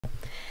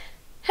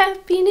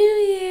Happy New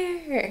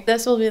Year!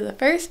 This will be the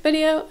first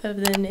video of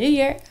the new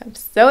year. I'm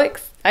so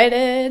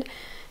excited.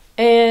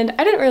 And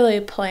I didn't really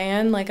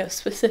plan like a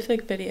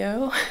specific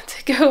video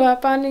to go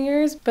up on New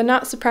Year's, but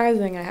not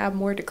surprising, I have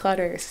more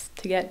declutters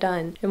to get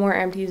done and more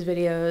empties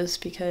videos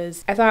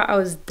because I thought I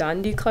was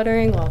done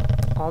decluttering, well,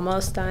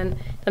 almost done.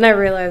 Then I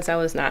realized I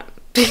was not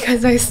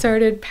because I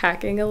started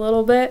packing a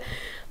little bit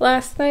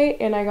last night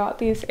and I got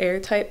these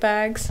airtight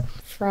bags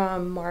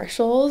from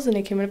Marshall's and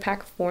they came in a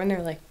pack of 4 and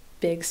they're like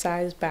big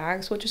size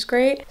bags, which is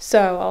great.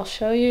 So I'll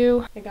show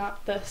you. I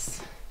got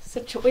this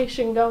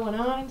situation going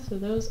on. So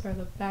those are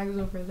the bags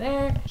over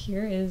there.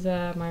 Here is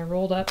my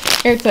rolled up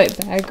airtight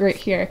bag right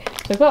here.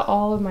 So I've got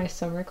all of my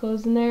summer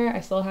clothes in there.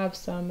 I still have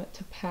some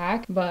to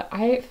pack, but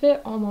I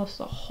fit almost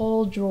a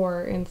whole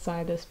drawer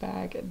inside this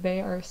bag. They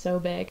are so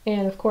big.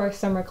 And of course,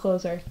 summer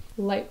clothes are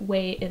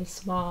lightweight and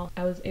small.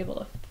 I was able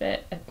to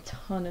fit a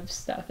ton of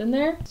stuff in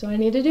there. So I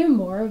need to do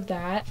more of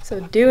that. So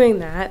doing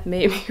that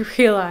made me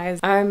realize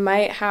I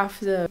might have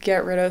to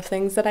get rid of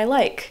things that I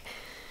like,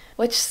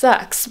 which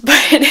sucks,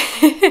 but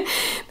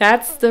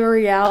that's the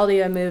reality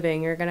of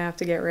moving. You're gonna have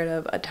to get rid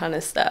of a ton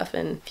of stuff,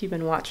 and if you've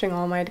been watching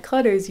all my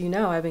declutters, you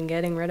know I've been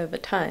getting rid of a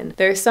ton.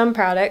 There's some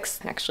products,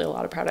 actually a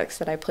lot of products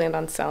that I planned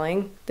on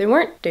selling. They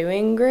weren't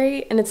doing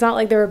great, and it's not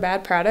like they were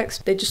bad products,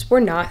 they just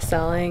were not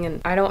selling,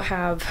 and I don't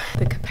have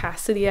the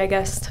capacity, I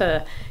guess,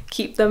 to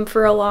keep them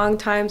for a long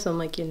time, so I'm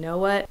like, you know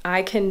what?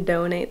 I can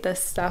donate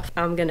this stuff,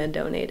 I'm gonna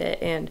donate it,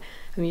 and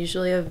I'm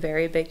usually a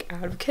very big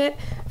advocate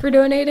for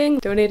donating.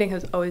 Donating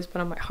has always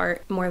been on my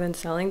heart more than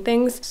selling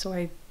things, so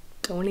I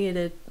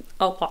donated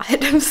a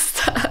lot of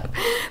stuff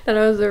that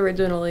I was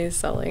originally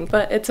selling.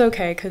 But it's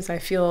okay because I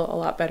feel a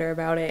lot better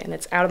about it and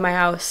it's out of my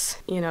house.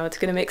 You know, it's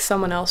gonna make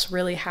someone else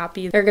really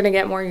happy. They're gonna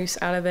get more use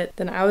out of it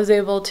than I was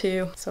able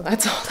to, so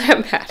that's all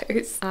that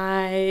matters.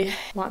 I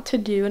want to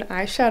do an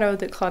eyeshadow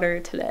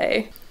declutter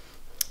today.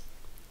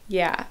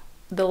 Yeah.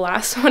 The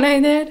last one I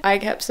did, I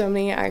kept so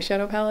many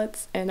eyeshadow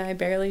palettes and I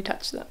barely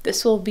touched them.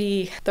 This will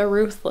be the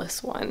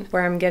ruthless one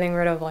where I'm getting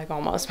rid of like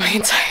almost my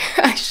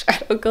entire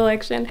eyeshadow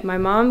collection. My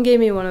mom gave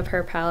me one of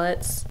her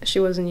palettes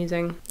she wasn't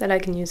using that I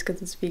can use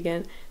because it's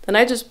vegan. Then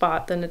I just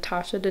bought the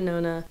Natasha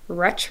Denona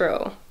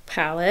Retro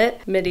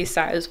palette, midi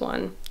size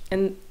one.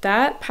 And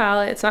that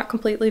palette, it's not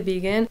completely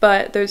vegan,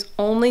 but there's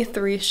only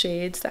 3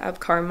 shades that have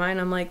carmine.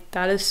 I'm like,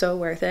 that is so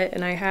worth it.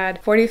 And I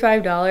had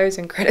 $45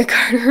 in credit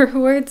card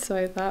rewards, so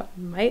I thought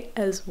might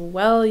as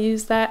well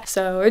use that.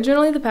 So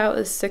originally the palette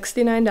was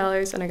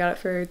 $69 and I got it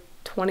for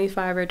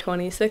 $25 or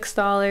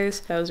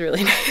 $26. That was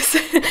really nice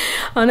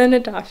on a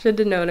Natasha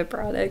Denona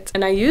product.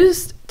 And I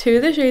used 2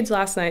 of the shades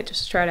last night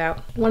just to try it out.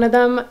 One of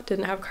them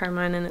didn't have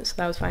carmine in it, so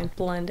that was fine.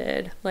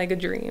 Blended like a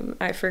dream.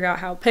 I forgot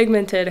how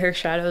pigmented her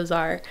shadows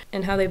are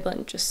and how they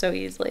blend just so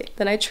easily.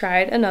 Then I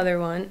tried another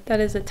one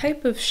that is a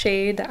type of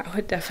shade that I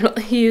would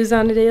definitely use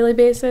on a daily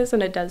basis,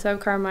 and it does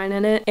have carmine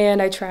in it.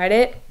 And I tried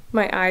it.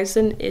 My eyes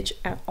didn't itch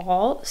at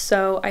all,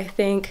 so I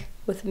think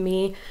with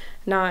me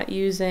not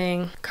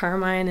using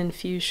carmine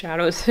infused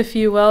shadows, if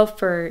you will,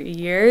 for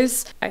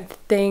years, I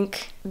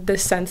think the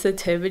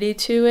sensitivity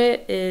to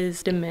it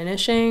is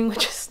diminishing,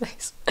 which is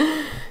nice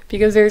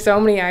because there's so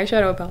many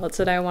eyeshadow palettes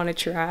that I want to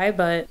try,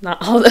 but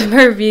not all of them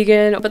are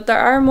vegan. But there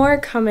are more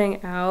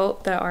coming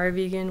out that are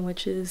vegan,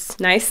 which is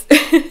nice.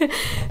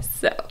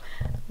 So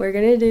we're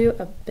gonna do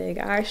a big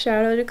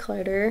eyeshadow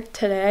declutter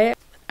today.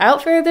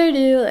 Without further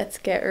ado, let's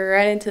get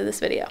right into this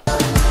video.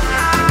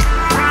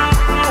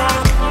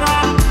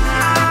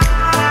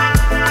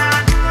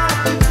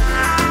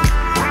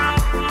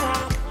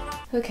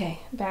 Okay,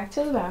 back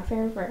to the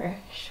bathroom for a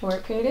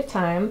short period of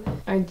time.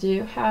 I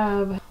do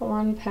have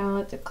one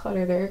palette to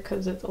clutter there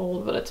because it's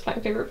old, but it's my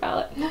favorite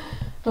palette.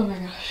 Oh my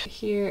gosh.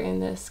 Here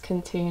in this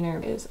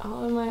container is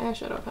all of my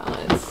eyeshadow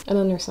palettes. And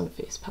then there's some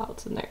face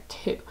palettes in there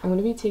too. I'm going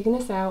to be taking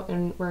this out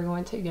and we're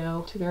going to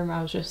go to the room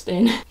I was just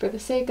in. For the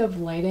sake of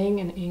lighting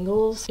and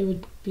angles, it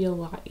would be a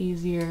lot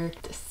easier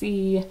to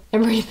see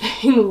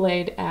everything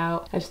laid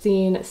out. I've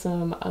seen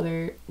some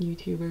other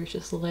YouTubers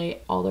just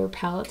lay all their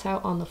palettes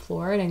out on the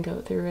floor and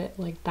go through it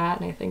like that,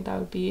 and I think that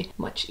would be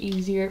much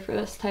easier for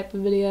this type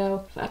of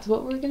video. That's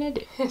what we're gonna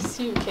do. As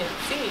you can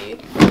see,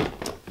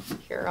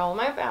 here are all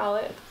my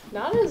palettes.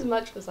 Not as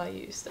much as I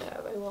used to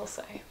have, I will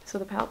say. So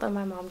the palette that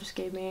my mom just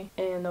gave me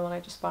and the one I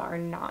just bought are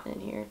not in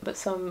here, but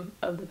some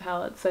of the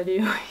palettes I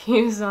do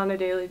use on a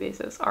daily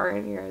basis are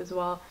in here as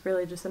well.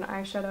 Really just an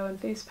eyeshadow and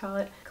face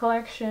palette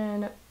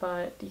collection,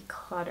 but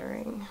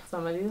decluttering.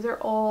 Some of these are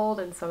old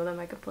and some of them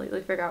I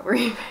completely forgot were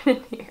even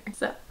in here.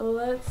 So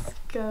let's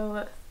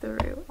go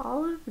through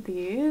all of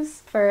these.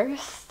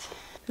 First,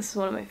 this is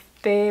one of my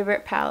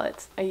favorite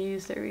palettes. I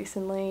used it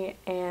recently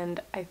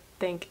and I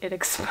think it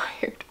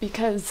expired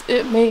because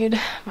it made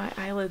my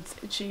eyelids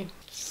itchy.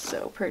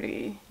 So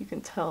pretty. You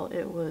can tell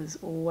it was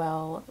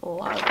well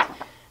loved.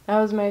 That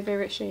was my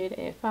favorite shade,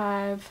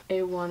 A5.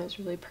 A1 is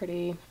really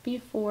pretty.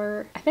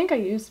 B4, I think I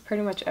used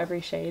pretty much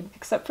every shade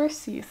except for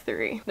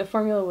C3. The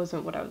formula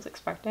wasn't what I was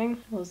expecting. It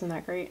wasn't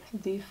that great.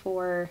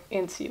 D4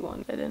 and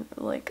C1 I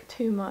didn't like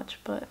too much,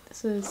 but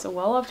this is a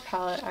well-loved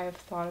palette. I have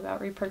thought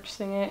about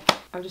repurchasing it.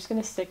 I'm just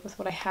gonna stick with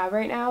what I have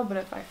right now, but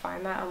if I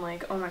find that I'm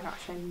like, oh my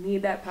gosh, I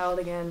need that palette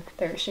again,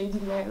 there are shades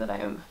in there that I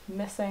am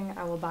missing,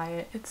 I will buy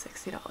it. It's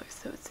 $60,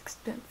 so it's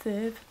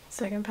expensive.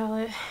 Second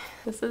palette,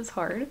 this is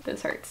hard.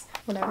 This hurts.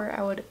 Whenever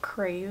I would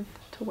crave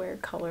to wear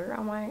color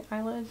on my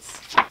eyelids,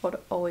 I would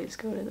always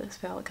go to this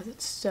palette because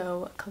it's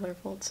so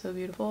colorful, it's so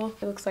beautiful.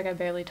 It looks like I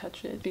barely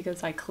touched it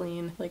because I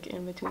clean like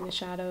in between the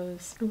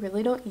shadows. I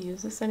really don't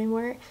use this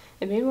anymore.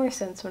 It made more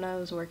sense when I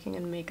was working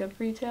in makeup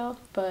retail,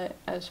 but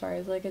as far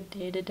as like a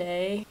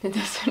day-to-day, it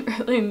doesn't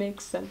really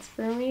make sense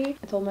for me.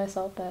 I told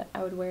myself that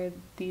I would wear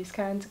these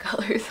kinds of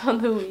colors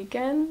on the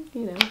weekend,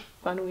 you know,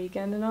 fun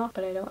weekend and all,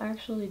 but I don't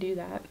actually do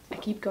that. I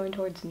keep going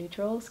towards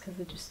neutrals because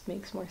it just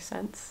makes more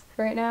sense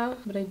right now,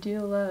 but I do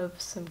love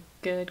some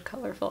good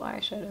colorful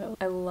eyeshadow.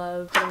 I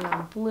love putting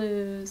on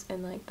blues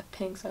and like the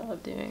pinks. I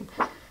love doing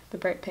the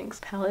bright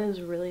pinks. Palette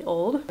is really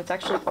old. It's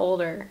actually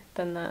older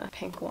than the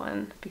pink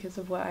one because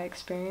of what I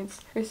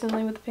experienced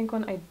recently with the pink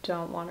one. I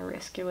don't want to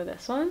risk it with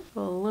this one.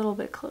 A little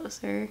bit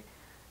closer.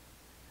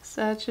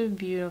 Such a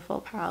beautiful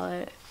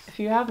palette. If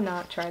you have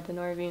not tried the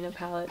Norvina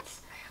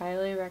palettes, I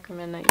highly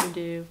recommend that you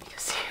do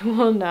because you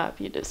will not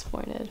be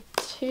disappointed.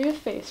 Two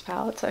face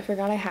palettes I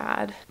forgot I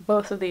had.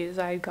 Both of these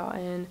I got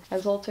in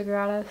as Ultra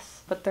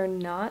Gratis, but they're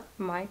not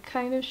my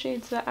kind of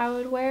shades that I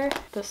would wear.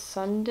 The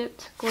Sun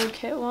Dipped Glow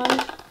Kit one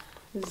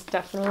is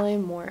definitely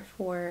more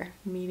for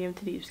medium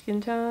to deep skin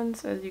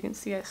tones. As you can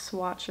see, I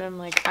swatched them.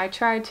 Like, I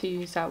tried to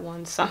use that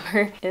one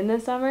summer. In the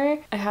summer,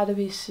 I had to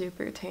be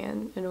super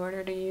tan in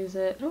order to use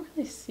it. I don't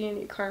really see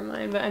any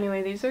carmine, but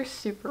anyway, these are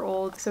super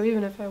old, so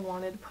even if I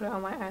wanted to put it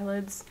on my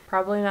eyelids,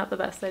 probably not the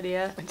best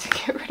idea to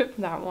get rid of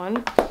that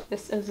one.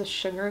 This is a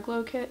Sugar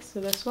Glow Kit,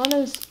 so this one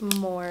is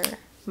more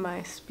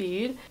my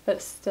speed,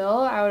 but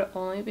still I would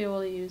only be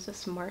able to use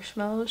this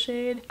marshmallow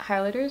shade.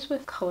 Highlighters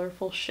with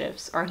colorful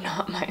shifts are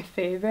not my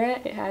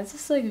favorite. It has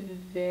this like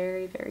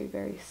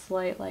very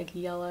slight like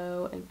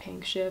yellow and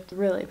pink shift.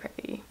 Really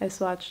pretty. I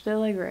swatched it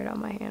like right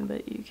on my hand,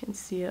 but you can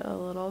see it a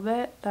little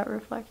bit, that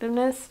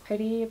reflectiveness.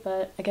 Pretty,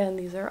 but again,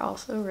 these are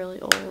also really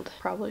old.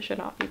 Probably should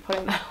not be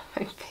putting that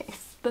on my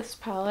face. This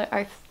palette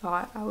I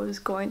thought I was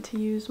going to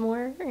use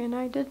more, and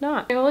I did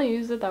not. I only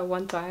used it that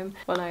one time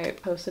when I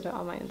posted it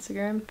on my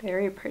Instagram.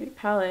 Very pretty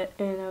palette,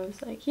 and I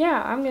was like,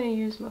 yeah, I'm gonna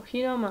use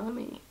Mojito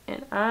Mommy,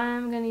 and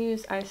I'm gonna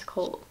use Ice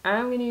Cold,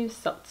 I'm gonna use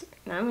Seltzer,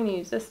 and I'm gonna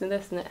use this and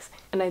this and this,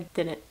 and I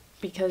didn't,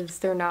 because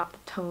they're not the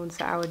tones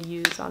that I would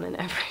use on an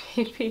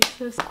everyday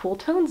basis. Cool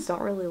tones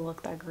don't really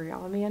look that great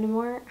on me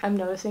anymore. I'm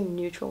noticing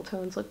neutral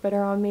tones look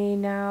better on me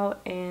now,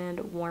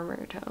 and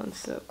warmer tones.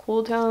 So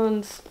cool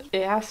tones,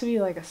 it has to be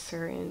like a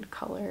certain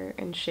color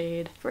and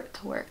shade for it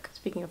to work.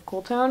 Speaking of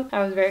cool tone, I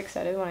was very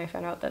excited when I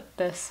found out that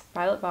this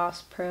Violet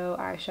Voss Pro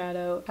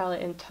eyeshadow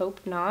palette in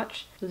Taupe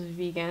Notch was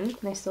vegan, and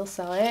they still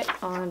sell it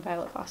on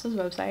Violet Voss's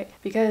website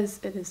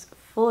because it is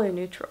fully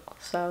neutral.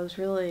 So I was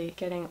really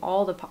getting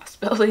all the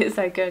possibilities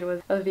I could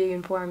with a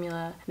vegan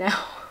formula.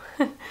 Now,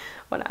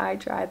 when I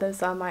tried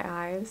this on my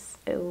eyes,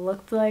 it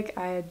looked like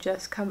I had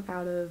just come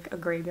out of a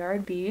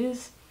graveyard.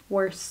 These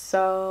were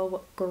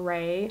so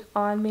gray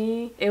on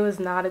me. It was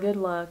not a good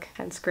look,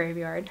 hence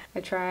graveyard.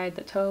 I tried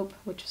the taupe,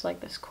 which is like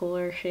this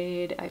cooler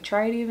shade. I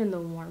tried even the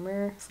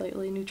warmer,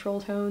 slightly neutral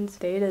tones.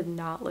 They did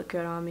not look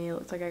good on me. It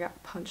looked like I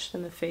got punched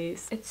in the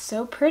face. It's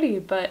so pretty,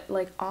 but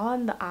like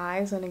on the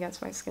eyes and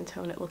against my skin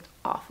tone, it looked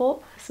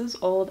awful. This is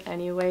old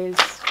anyways.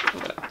 I'm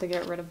gonna have to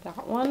get rid of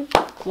that one.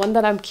 One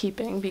that I'm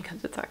keeping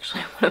because it's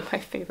actually one of my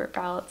favorite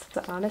palettes.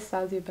 It's the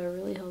Anastasia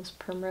Beverly Hills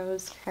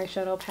Primrose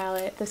eyeshadow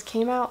palette. This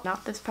came out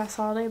not this past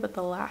holiday, but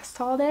the last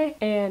holiday,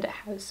 and it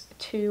has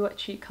two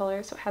cheek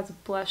colors. So it has a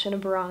blush and a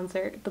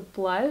bronzer. The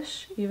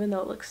blush, even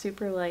though it looks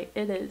super light,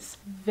 it is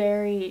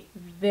very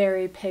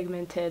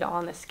pigmented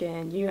on the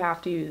skin. You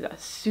have to use a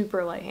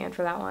super light hand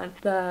for that one.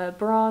 The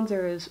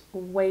bronzer is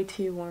way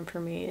too warm for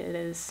me. It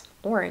is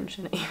orange,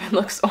 and it even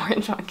looks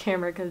orange on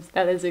camera because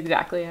that is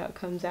exactly how it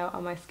comes out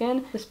on my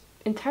skin. This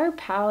entire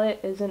palette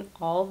isn't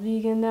all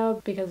vegan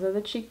though because of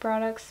the cheek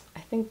products. I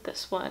think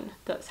this one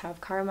does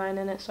have carmine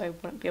in it, so I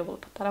wouldn't be able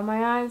to put that on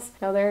my eyes.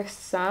 Now there are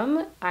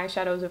some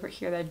eyeshadows over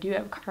here that do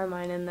have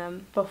carmine in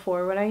them.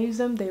 Before, when I used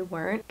them, they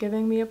weren't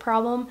giving me a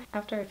problem.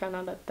 After I found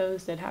out that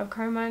those did have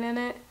carmine in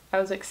it, I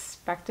was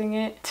expecting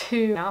it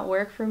to not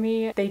work for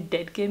me. They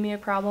did give me a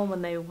problem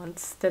when they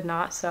once did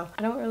not, so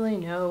I don't really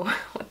know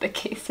what the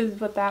case is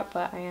with that,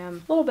 but I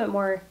am a little bit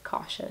more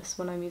cautious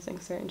when I'm using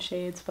certain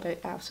shades. But I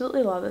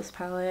absolutely love this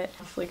palette. I'm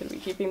hopefully gonna be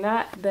keeping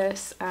that.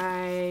 This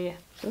I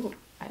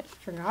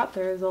forgot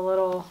there's a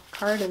little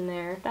card in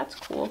there. That's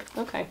cool.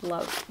 Okay,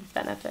 love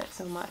Benefit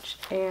so much.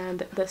 And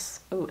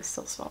this, oh, it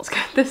still smells good.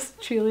 This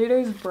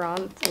Cheerleaders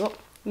bronze, oh,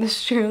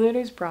 This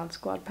Cheerleaders Bronze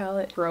Squad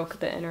palette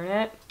broke the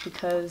internet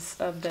because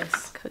of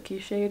this cookie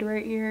shade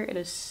right here. It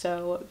is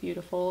so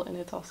beautiful and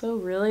it's also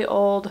really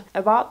old.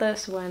 I bought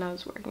this when I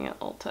was working at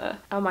Ulta.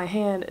 On my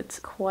hand, it's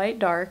quite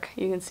dark.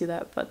 You can see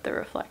that, but the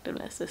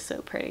reflectiveness is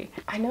so pretty.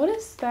 I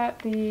noticed that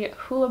the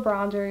Hoola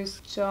bronzers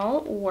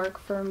don't work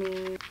for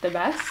me the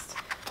best.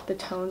 The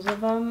tones of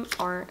them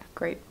aren't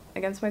great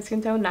against my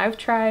skin tone. And I've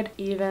tried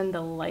even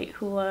the light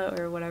Hoola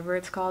or whatever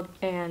it's called,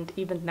 and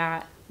even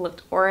that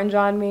looked orange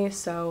on me,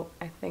 so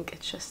I think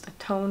it's just a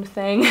tone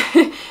thing.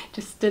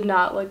 Just did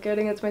not look good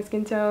against my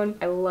skin tone.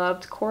 I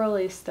loved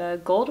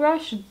Coralista. Gold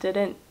Rush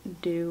didn't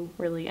do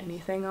really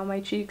anything on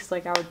my cheeks.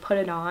 Like, I would put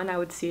it on, I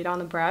would see it on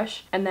the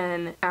brush, and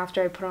then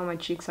after I put it on my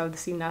cheeks I would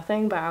see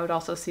nothing, but I would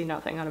also see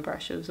nothing on a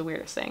brush. It was the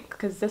weirdest thing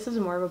because this is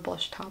more of a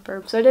blush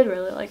topper. So I did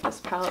really like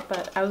this palette,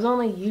 but I was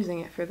only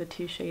using it for the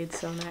 2 shades,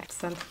 so in that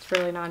sense it's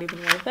really not even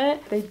worth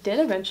it. They did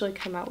eventually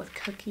come out with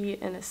Cookie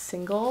in a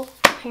single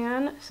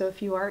pan, so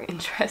if you are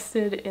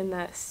interested in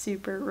that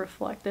super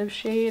reflective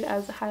shade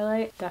as a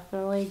highlight,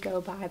 definitely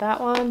go buy that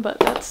one, but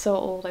that's so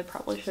old I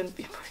probably shouldn't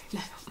be putting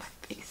that on my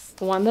face.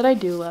 One that I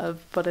do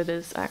love, but it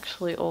is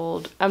actually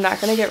old. I'm not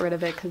gonna get rid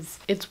of it because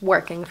it's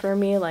working for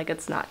me, like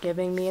it's not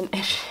giving me an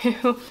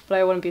issue, but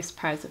I wouldn't be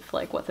surprised if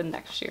like within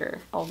next year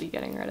I'll be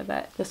getting rid of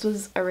it. This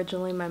was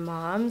originally my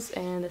mom's,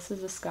 and this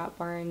is a Scott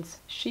Barnes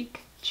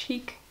Chic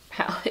Cheek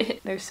palette.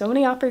 There's so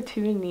many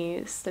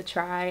opportunities to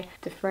try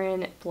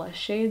different blush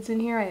shades in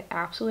here. I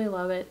absolutely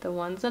love it. The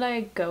ones that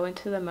I go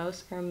into the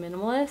most are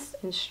Minimalist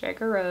and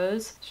Striker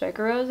Rose.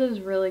 Striker Rose is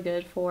really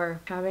good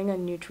for having a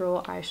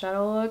neutral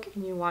eyeshadow look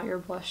and you want your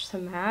blush to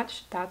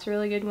match. That's a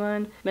really good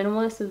one.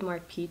 Minimalist is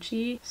more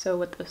peachy, so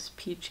with those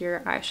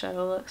peachier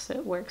eyeshadow looks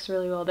it works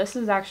really well. This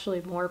is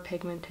actually more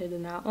pigmented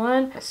than that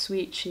one.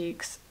 Sweet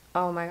Cheeks.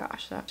 Oh my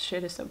gosh, that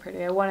shade is so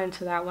pretty. I went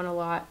into that one a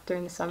lot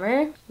during the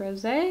summer.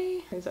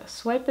 Rosé. There's a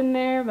swipe in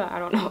there, but I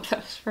don't know if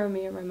that's from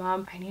me or my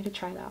mom. I need to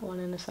try that one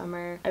in the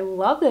summer. I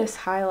love this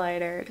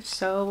highlighter. It's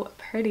so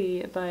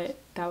pretty, but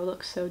that would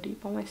look so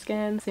deep on my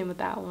skin. Same with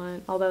that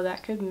one, although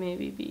that could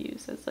maybe be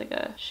used as like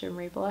a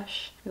shimmery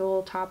blush, like a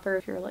little topper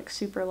if you're like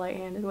super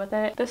light-handed with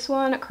it. This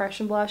one, Crush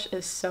and Blush,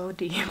 is so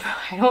deep.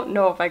 I don't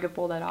know if I could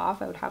pull that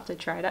off. I would have to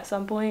try it at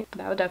some point, but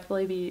that would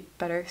definitely be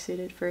better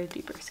suited for a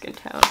deeper skin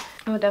tone.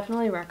 I would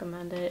definitely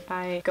recommend it.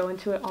 I go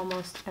into it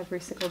almost every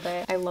single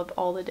day. I love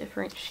all the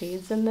different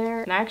shades in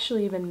there, and I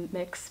actually even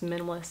mix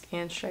Minimalist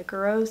and Striker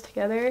Rose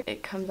together.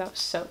 It comes out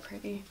so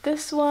pretty.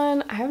 This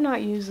one I have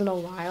not used in a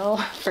while.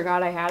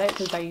 Forgot I had it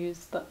because I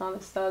used the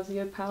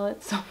Anastasia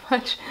palette so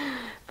much,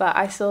 but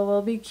I still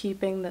will be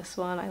keeping this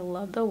one. I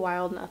love the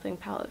Wild Nothing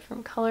palette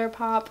from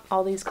ColourPop.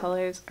 All these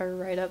colors are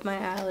right up my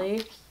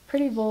alley.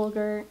 Pretty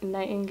Vulgar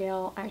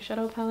Nightingale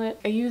eyeshadow palette.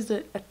 I used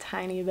it a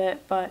tiny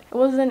bit, but it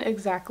wasn't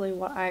exactly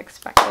what I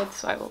expected,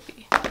 so I will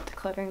be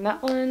decluttering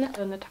that one.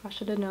 The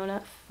Natasha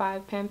Denona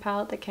 5-pan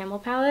palette, the Camel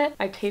palette.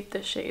 I taped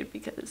this shade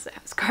because it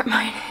has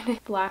carmine in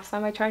it. The last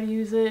time I tried to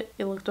use it,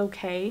 it looked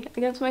okay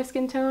against my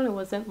skin tone. It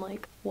wasn't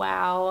like,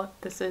 wow,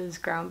 this is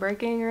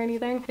groundbreaking or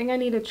anything. I think I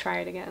need to try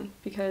it again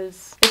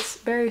because it's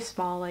very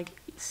small, like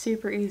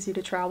super easy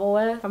to travel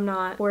with. I'm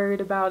not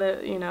worried about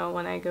it, you know,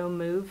 when I go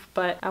move,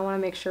 but I want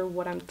to make sure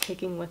what I'm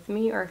taking with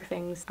me are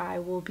things I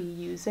will be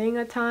using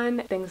a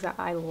ton, things that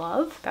I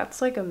love.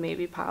 That's like a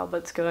maybe pile, but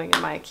it's going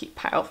in my keep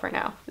pile for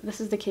now. This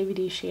is the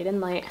KVD Shade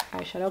and Light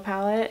eyeshadow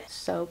palette.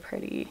 So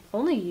pretty. I've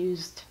only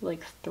used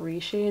like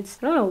 3 shades.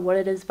 I don't know what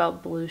it is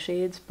about blue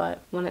shades,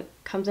 but when it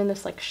comes in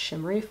this like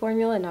shimmery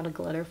formula, not a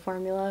glitter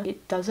formula,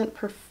 it doesn't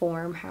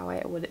perform how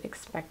I would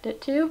expect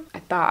it to. I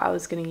thought I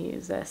was gonna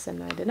use this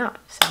and I did not,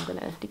 so I'm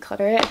gonna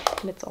declutter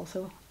it. And it's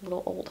also a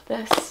little old.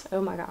 This,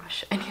 oh my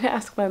gosh, I need to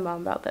ask my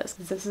mom about this.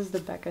 This is the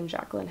Becca and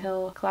Jaclyn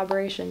Hill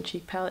collaboration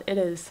cheek palette. It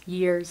is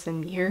years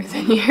and years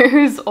and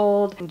years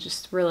old. I'm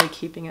just really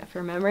keeping it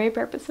for memory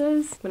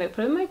purposes. I'm gonna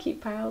put it in my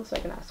keep pile so I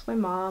can ask my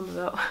mom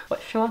about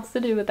what she wants to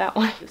do with that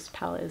one. This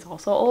palette is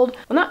also old.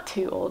 Well, not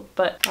too old,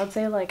 but I would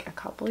say like a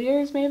couple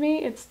years maybe.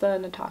 It's the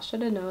Natasha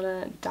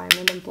Denona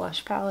Diamond and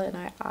Blush palette, and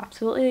I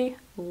absolutely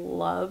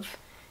love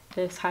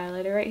this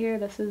highlighter right here.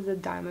 This is the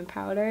diamond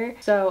powder.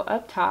 So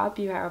up top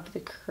you have the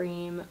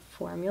cream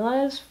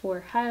formulas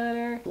for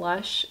highlighter,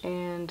 blush,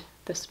 and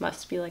this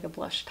must be like a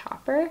blush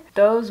topper.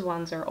 Those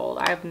ones are old.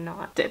 I have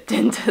not dipped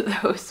into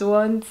those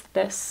ones.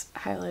 This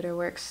highlighter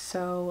works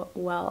so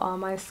well on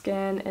my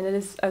skin, and it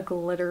is a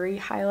glittery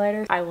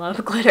highlighter. I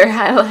love glitter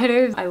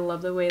highlighters. I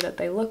love the way that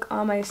they look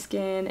on my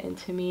skin, and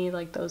to me,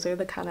 like, those are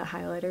the kind of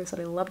highlighters that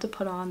I love to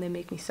put on. They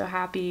make me so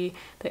happy.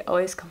 They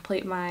always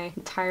complete my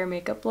entire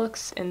makeup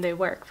looks, and they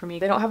work for me.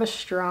 They don't have a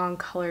strong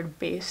colored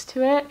base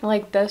to it.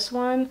 Like this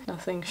one,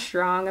 nothing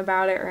strong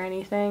about it or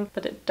anything,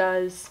 but it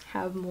does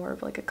have more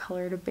of like a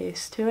colored base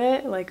to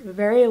it, like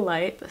very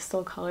light but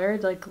still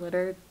colored, like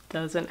glitter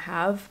doesn't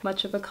have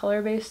much of a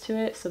color base to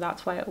it, so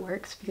that's why it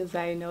works, because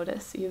I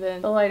notice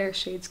even the lighter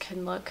shades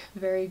can look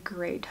very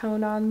gray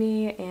tone on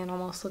me and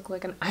almost look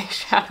like an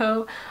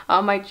eyeshadow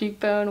on my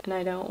cheekbone, and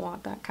I don't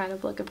want that kind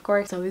of look, of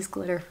course. It's always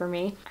glitter for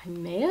me. I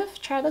may have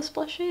tried this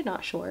blush shade,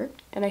 not sure,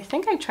 and I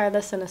think I tried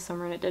this in the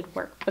summer and it did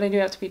work, but I do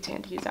have to be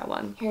tan to use that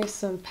one. Here's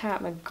some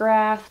Pat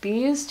McGrath.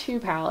 These two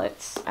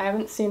palettes, I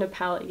haven't seen a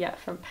palette yet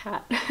from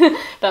Pat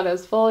that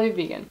is fully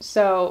vegan.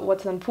 So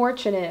what's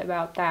unfortunate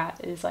about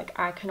that is like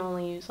I can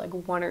only use like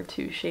 1 or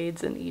 2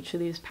 shades in each of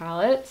these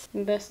palettes.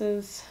 This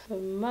is the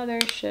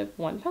Mothership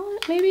 1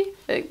 palette, maybe?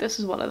 I think this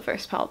is one of the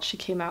first palettes she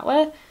came out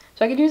with.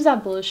 So I could use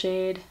that blue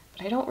shade,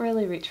 but I don't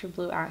really reach for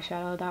blue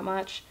eyeshadow that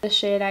much. This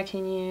shade I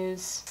can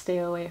use, stay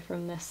away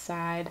from this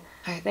side.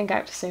 I think I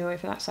have to stay away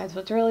from that side, so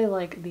it's really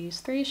like these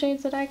 3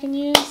 shades that I can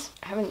use.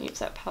 I haven't used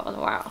that palette in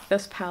a while.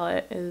 This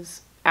palette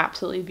is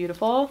absolutely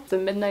beautiful. It's a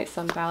Midnight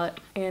Sun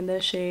palette, and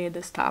this shade,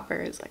 this topper,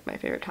 is like my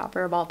favorite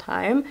topper of all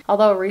time.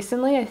 Although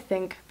recently, I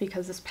think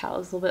because this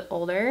palette is a little bit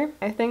older,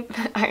 I think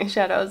the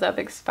eyeshadows have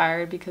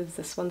expired because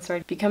this one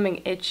started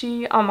becoming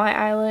itchy on my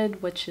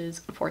eyelid, which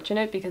is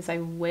unfortunate because I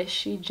wish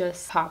she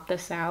just popped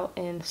this out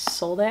and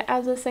sold it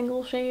as a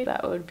single shade.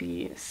 That would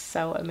be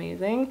so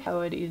amazing. I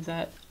would use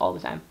that all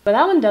the time. But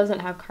that one doesn't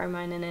have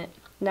carmine in it.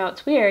 Now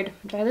it's weird,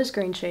 try this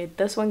green shade.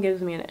 This one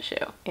gives me an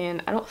issue,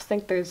 and I don't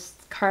think there's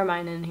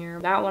carmine in here.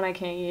 That one I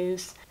can't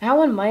use. That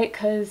one might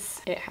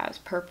because it has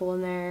purple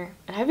in there.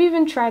 And I've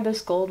even tried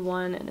this gold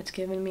one and it's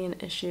given me an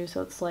issue,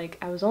 so it's like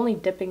I was only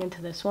dipping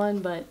into this one,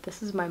 but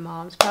this is my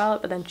mom's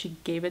palette, but then she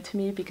gave it to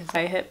me because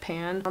I hit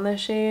pan on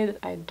this shade.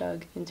 I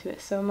dug into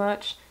it so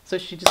much, so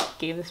she just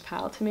gave this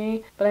palette to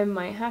me. But I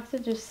might have to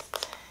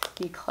just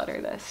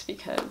declutter this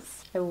because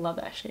I love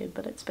that shade,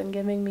 but it's been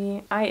giving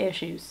me eye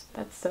issues.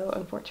 That's so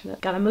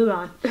unfortunate. Gotta move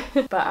on.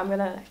 But I'm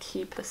gonna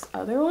keep this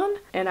other one,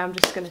 and I'm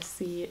just gonna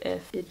see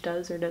if it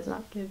does or does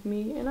not give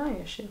me an eye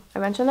issue. I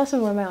mentioned this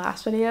in one of my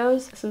last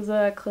videos. This is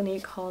a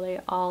Clinique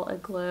Holiday All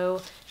Aglow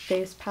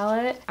face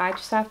palette. I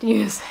just have to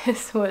use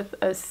this with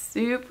a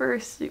super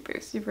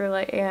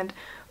light hand,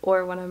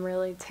 or when I'm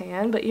really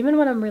tan. But even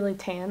when I'm really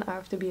tan, I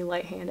have to be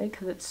light-handed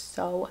because it's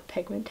so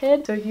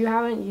pigmented. So if you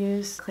haven't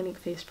used Clinique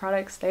face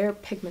products, they are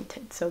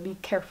pigmented, so be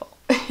careful.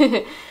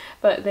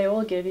 But they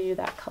will give you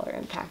that color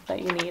impact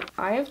that you need.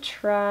 I have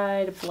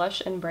tried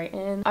Blush and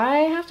Brighten. I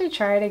have to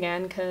try it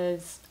again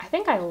because I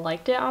think I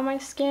liked it on my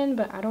skin,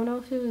 but I don't know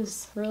if it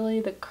was really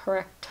the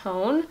correct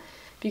tone,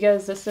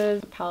 because this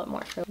is a palette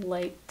more for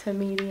light to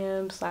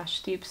medium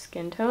 / deep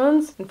skin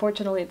tones.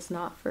 Unfortunately, it's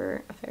not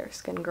for a fair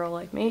skin girl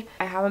like me.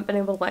 I haven't been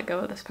able to let go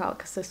of this palette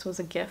because this was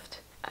a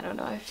gift. I don't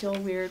know, I feel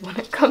weird when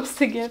it comes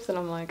to gifts, and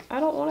I'm like, I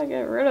don't want to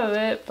get rid of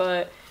it,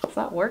 but it's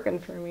not working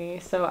for me,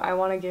 so I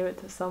want to give it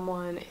to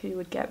someone who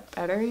would get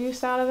better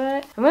use out of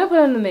it. I'm going to put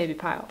it in the maybe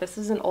pile. This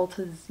is an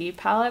Ulta Z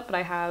palette, but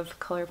I have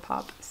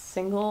ColourPop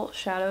single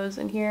shadows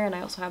in here, and I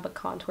also have a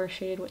contour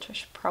shade, which I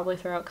should probably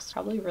throw out because it's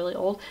probably really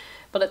old,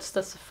 but it's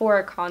the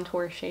Sephora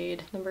contour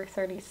shade number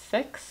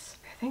 36.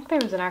 I think there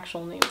was an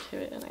actual name to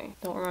it and I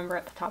don't remember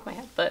at the top of my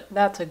head, but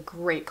that's a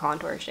great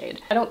contour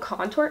shade. I don't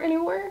contour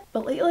anymore,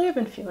 but lately I've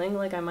been feeling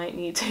like I might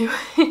need to.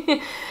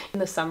 In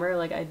the summer,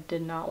 like I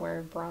did not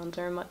wear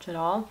bronzer much at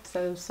all,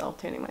 so I was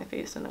self-tanning my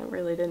face and I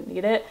really didn't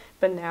need it.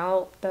 But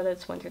now that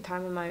it's winter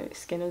time and my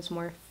skin is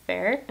more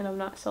fair and I'm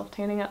not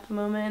self-tanning at the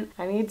moment,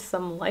 I need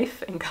some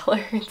life and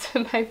color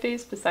into my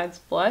face besides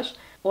blush.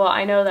 Well,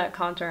 I know that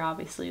contour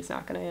obviously is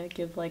not going to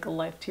give like a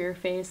life to your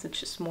face, it's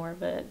just more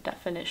of a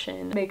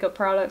definition makeup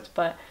product,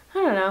 but I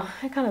don't know,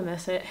 I kind of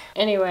miss it.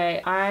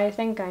 Anyway, I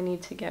think I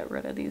need to get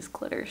rid of these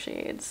glitter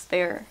shades.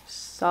 They're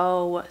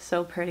so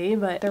pretty,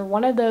 but they're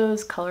one of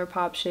those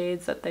ColourPop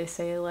shades that they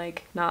say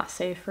like not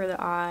safe for the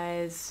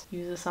eyes,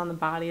 use this on the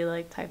body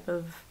like type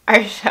of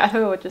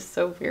eyeshadow, which is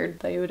so weird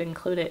that you would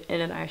include it in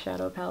an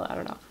eyeshadow palette, I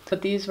don't know.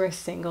 But these were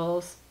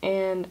singles,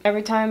 and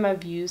every time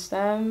I've used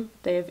them,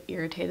 they've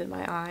irritated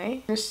my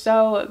eye. They're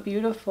so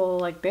beautiful,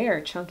 like they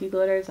are chunky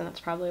glitters, and that's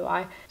probably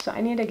why. So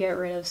I need to get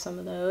rid of some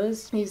of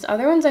those. These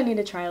other ones I need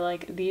to try,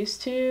 like these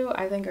two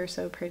I think are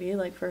so pretty,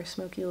 like for a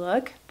smoky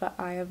look, but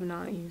I have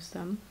not used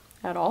them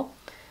at all.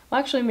 Well,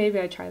 actually, maybe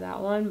I try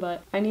that one,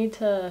 but I need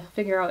to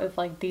figure out if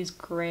like these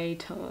gray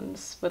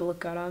tones would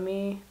look good on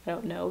me. I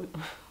don't know.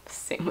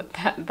 Same with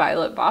that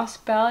Violet Boss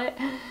palette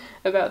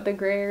about the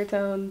grayer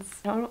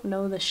tones. I don't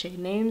know the shade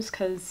names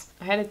because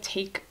I had to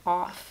take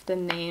off the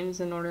names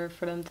in order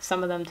for them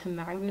some of them to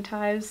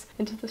magnetize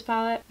into this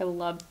palette. I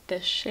loved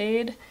this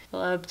shade. I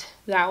loved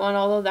that one,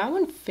 although that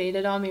one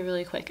faded on me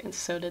really quick, and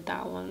so did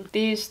that one.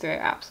 These three I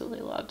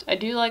absolutely loved. I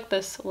do like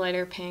this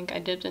lighter pink. I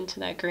dipped into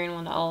that green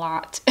one a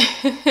lot.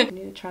 I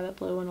need to try that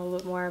blue one a little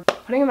bit more. I'm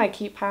putting in my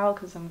keep pile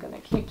because I'm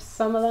gonna keep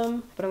some of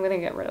them, but I'm gonna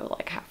get rid of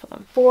like half of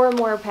them. 4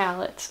 more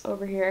palettes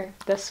over here.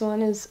 This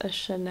one is a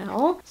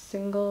Chanel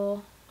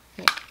single.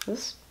 Wait,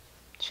 this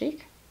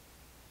cheek?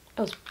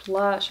 Oh, it's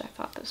blush. I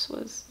thought this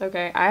was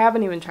okay. I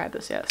haven't even tried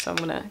this yet, so I'm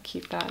gonna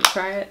keep that and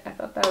try it. I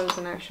thought that was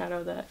an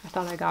eyeshadow that I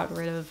thought I got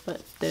rid of,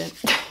 but didn't.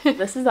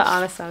 This is the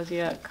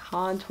Anastasia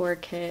contour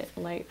kit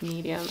light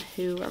medium.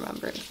 Who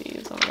remembers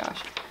these? Oh my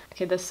gosh.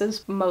 Okay, this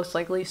is most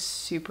likely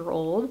super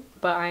old,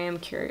 but I am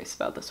curious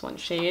about this one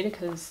shade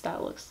because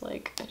that looks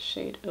like a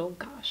shade. Oh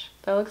gosh,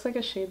 that looks like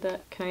a shade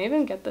that, can I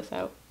even get this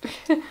out?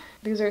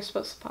 These are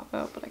supposed to pop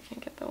out, but I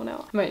can't get that one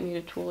out. I might need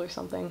a tool or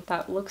something.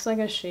 That looks like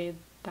a shade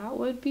that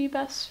would be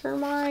best for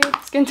my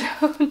skin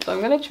tone. So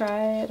I'm gonna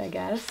try it, I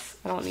guess.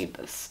 I don't need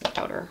this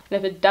powder. And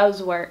if it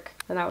does work,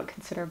 then I would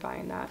consider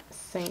buying that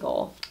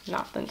single,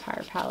 not the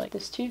entire palette.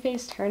 This Too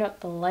Faced Turn Up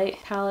the Light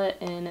palette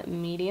in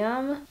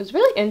medium. It was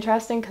really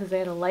interesting because they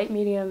had a light,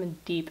 medium,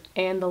 and deep.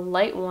 And the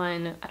light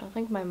one, I don't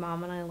think my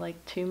mom and I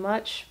liked too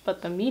much,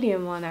 but the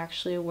medium one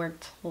actually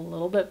worked a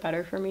little bit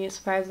better for me,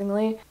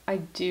 surprisingly. I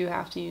do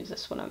have to use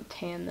this when I'm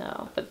tan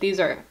though. But these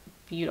are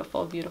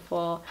beautiful,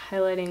 beautiful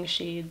highlighting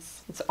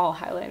shades. It's all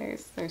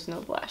highlighters. There's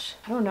no blush.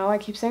 I don't know. I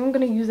keep saying I'm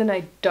going to use it and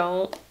I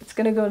don't. It's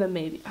going to go to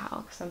maybe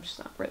pal because I'm just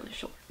not really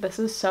sure. This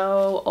is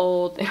so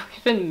old. They don't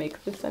even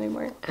make this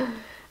anymore.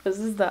 This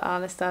is the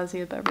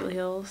Anastasia Beverly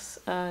Hills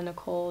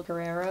Nicole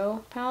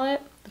Guerrero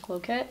palette, the Glow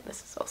Kit.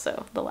 This is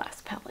also the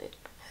last palette,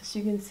 as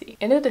you can see.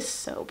 And it is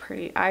so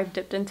pretty. I've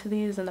dipped into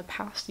these in the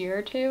past year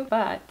or two,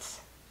 but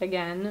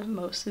again,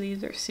 most of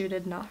these are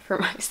suited not for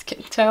my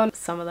skin tone.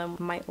 Some of them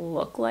might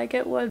look like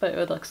it would, but it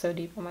would look so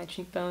deep on my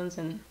cheekbones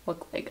and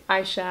look like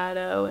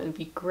eyeshadow and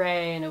be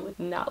gray and it would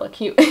not look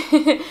cute.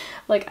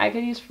 Like I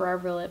could use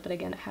Forever Lit, but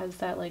again, it has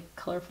that like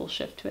colorful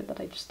shift to it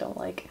that I just don't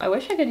like. I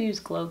wish I could use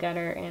Glow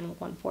Getter in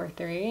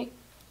 143.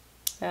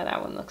 Yeah,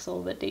 that one looks a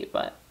little bit deep,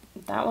 but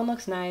that one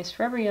looks nice.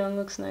 Forever Young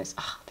looks nice.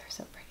 Oh, they're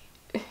so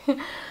pretty.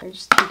 They're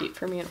just too deep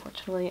for me,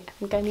 unfortunately. I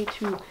think I need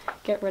to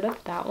get rid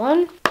of that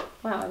one.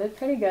 Wow, I did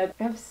pretty good.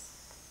 I have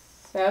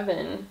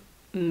 7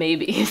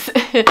 maybes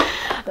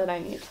that I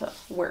need to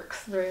work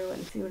through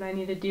and see what I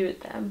need to do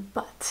with them.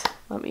 But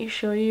let me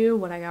show you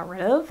what I got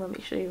rid of. Let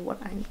me show you what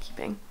I'm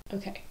keeping.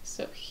 Okay,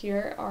 so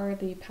here are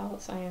the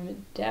palettes I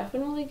am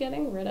definitely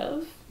getting rid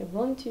of. I have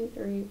 1, 2,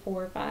 3,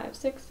 4, 5,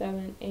 6,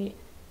 7, 8,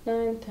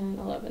 9, 10,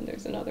 11.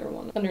 There's another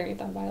one underneath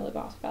that Violet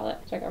Boss palette.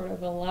 So I got rid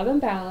of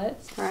 11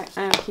 palettes. All right,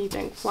 I'm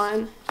keeping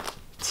 1,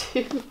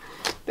 2,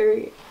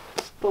 3,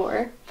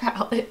 4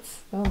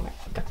 palettes. Oh my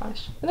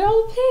gosh. They're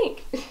all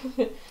pink.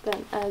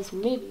 Then as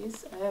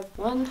maybes, I have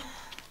 1,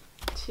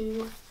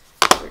 2,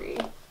 3,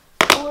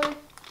 4,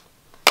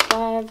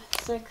 5,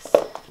 6,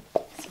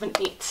 7,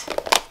 8.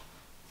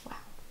 Wow.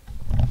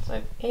 So I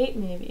have 8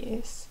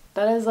 maybes.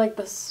 That is like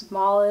the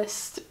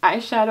smallest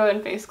eyeshadow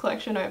and face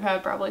collection I've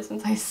had probably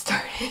since I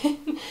started.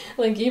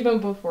 Like even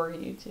before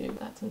YouTube.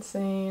 That's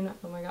insane.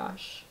 Oh my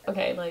gosh.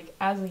 Okay, like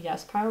as a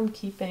yes pal, I'm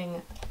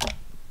keeping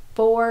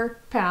 4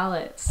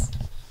 palettes.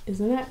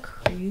 Isn't that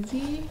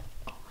crazy?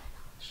 Oh my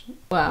gosh.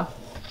 Wow.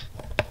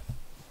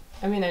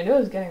 I mean, I knew I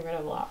was getting rid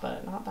of a lot,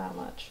 but not that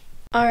much.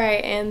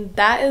 Alright, and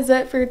that is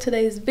it for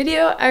today's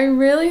video. I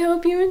really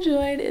hope you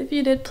enjoyed. If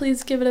you did,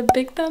 please give it a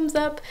big thumbs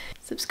up.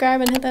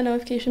 Subscribe and hit that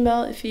notification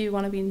bell if you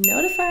want to be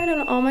notified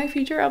on all my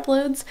future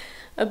uploads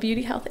of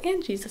beauty, health,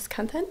 and Jesus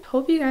content.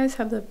 Hope you guys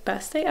have the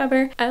best day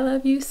ever. I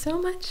love you so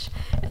much,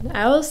 and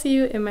I will see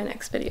you in my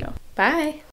next video. Bye!